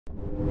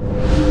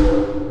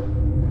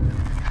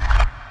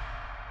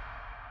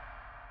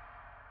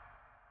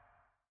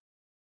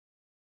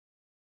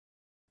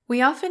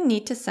We often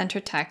need to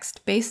center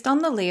text based on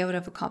the layout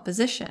of a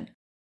composition.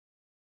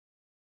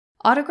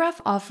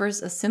 Autograph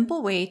offers a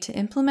simple way to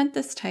implement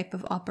this type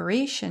of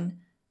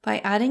operation by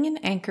adding an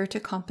anchor to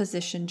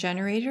composition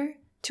generator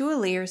to a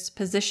layer's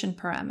position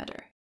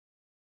parameter.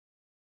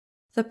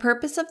 The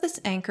purpose of this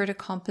anchor to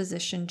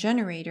composition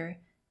generator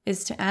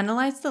is to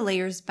analyze the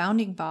layer's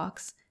bounding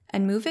box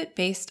and move it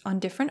based on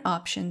different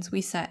options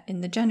we set in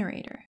the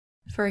generator.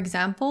 For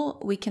example,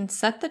 we can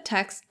set the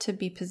text to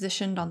be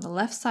positioned on the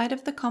left side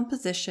of the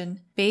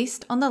composition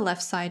based on the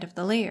left side of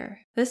the layer.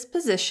 This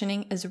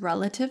positioning is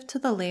relative to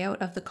the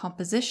layout of the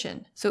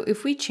composition, so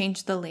if we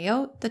change the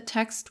layout, the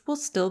text will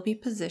still be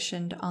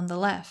positioned on the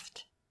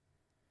left.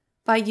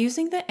 By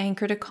using the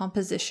anchor to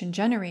composition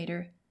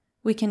generator,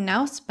 we can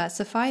now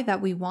specify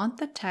that we want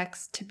the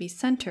text to be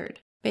centered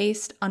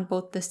based on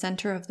both the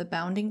center of the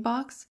bounding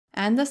box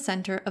and the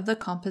center of the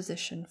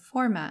composition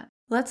format.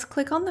 Let's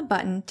click on the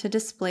button to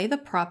display the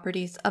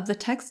properties of the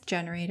text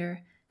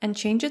generator and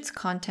change its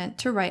content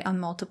to write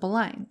on multiple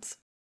lines.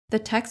 The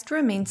text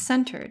remains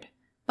centered,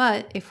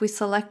 but if we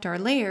select our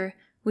layer,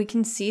 we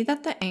can see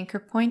that the anchor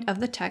point of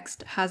the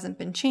text hasn't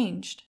been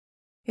changed.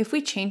 If we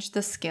change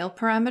the scale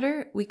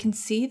parameter, we can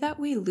see that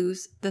we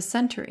lose the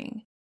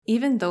centering,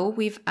 even though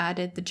we've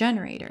added the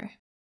generator.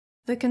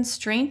 The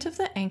constraint of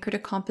the anchor to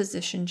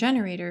composition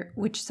generator,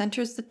 which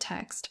centers the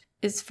text,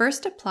 is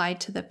first applied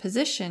to the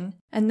position,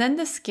 and then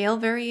the scale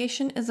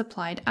variation is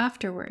applied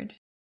afterward.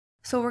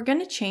 So we're going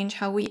to change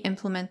how we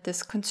implement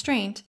this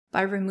constraint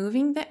by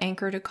removing the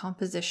anchor to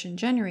composition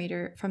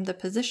generator from the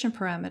position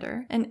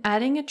parameter and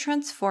adding a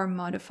transform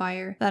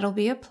modifier that'll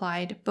be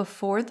applied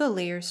before the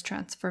layer's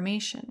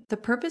transformation. The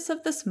purpose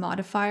of this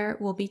modifier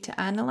will be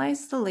to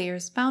analyze the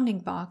layer's bounding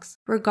box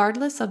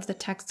regardless of the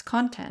text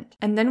content,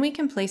 and then we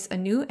can place a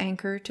new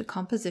anchor to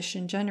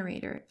composition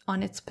generator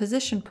on its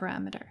position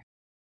parameter.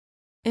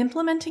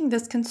 Implementing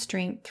this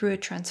constraint through a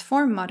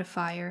transform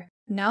modifier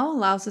now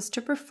allows us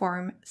to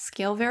perform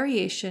scale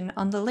variation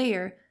on the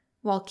layer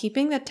while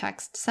keeping the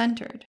text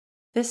centered.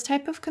 This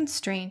type of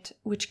constraint,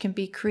 which can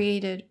be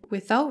created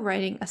without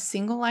writing a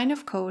single line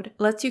of code,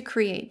 lets you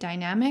create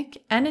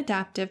dynamic and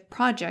adaptive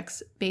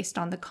projects based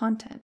on the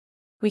content.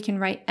 We can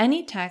write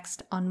any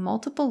text on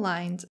multiple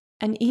lines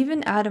and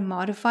even add a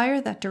modifier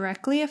that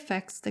directly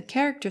affects the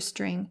character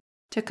string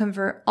to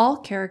convert all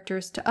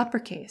characters to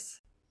uppercase.